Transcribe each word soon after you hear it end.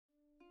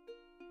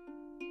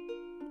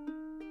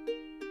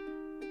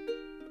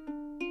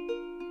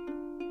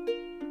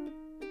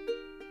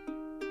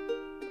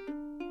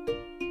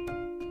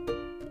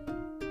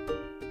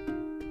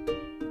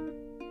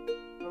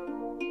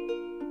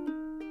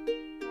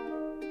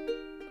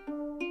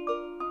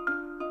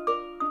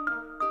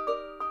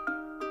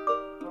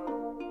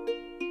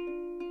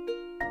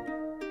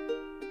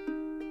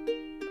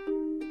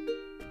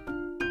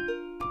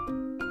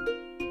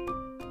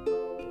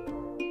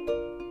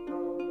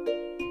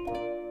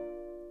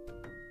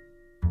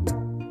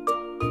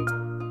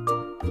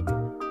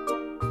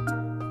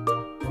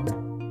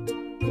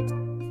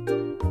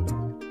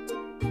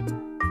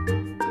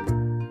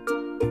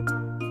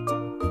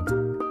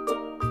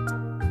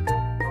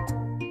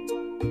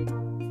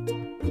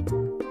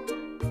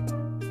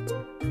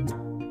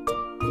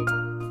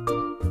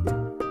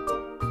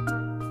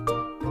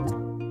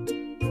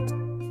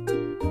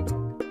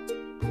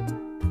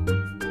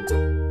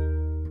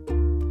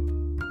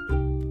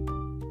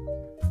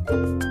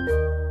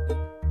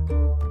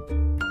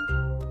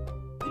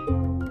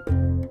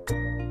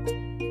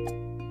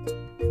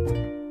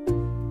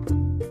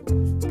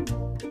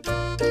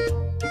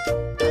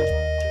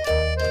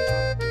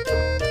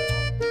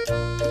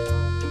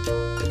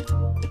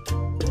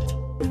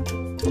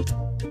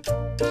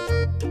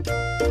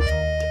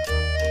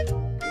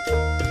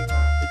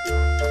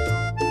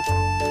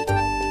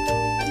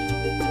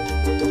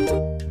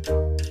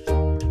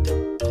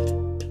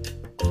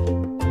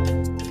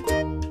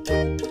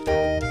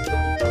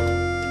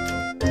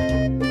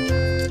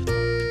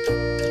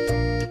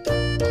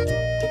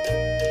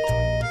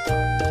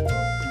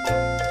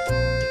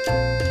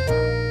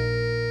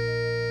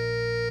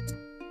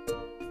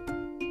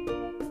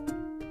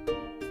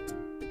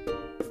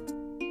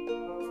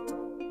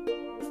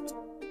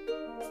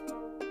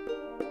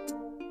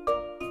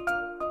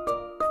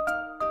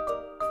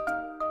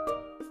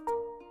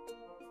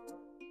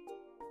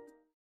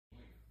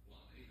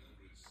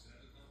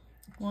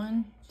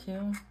One,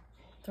 2,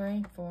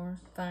 3, 4,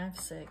 5,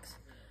 6,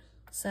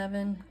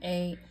 7,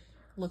 8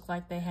 look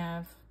like they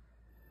have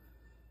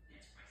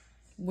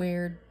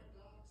weird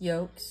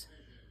yolks.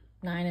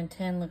 9 and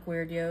 10 look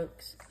weird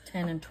yolks.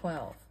 10 and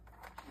 12.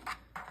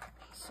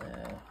 So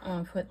I'm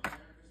gonna put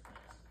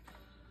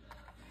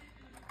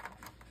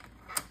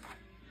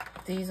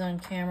these on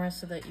camera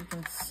so that you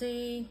can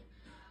see,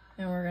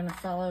 and we're gonna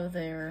follow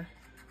their,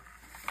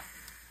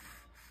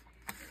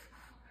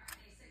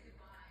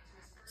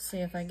 see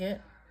if I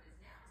get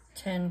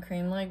 10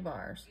 cream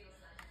Legbars.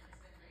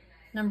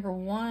 Number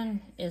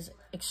 1 is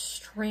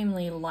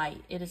extremely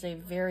light. It is a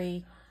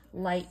very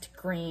light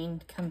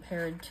green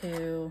compared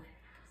to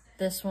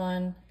this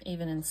one,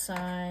 even in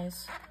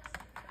size,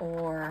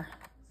 or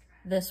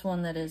this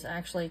one that is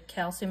actually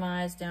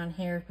calciumized down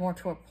here more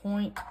to a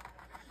point,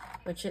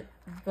 which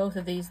both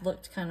of these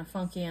looked kind of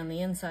funky on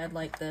the inside,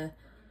 like the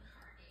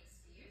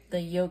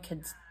yolk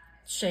had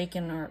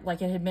shaken, or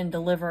like it had been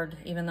delivered,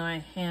 even though I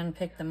hand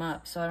picked them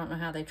up, so I don't know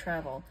how they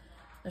traveled.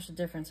 There's a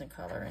difference in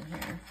color in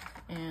here,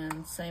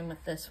 and same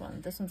with this one.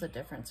 This one's a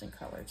difference in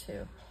color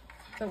too,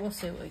 but we'll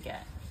see what we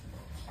get.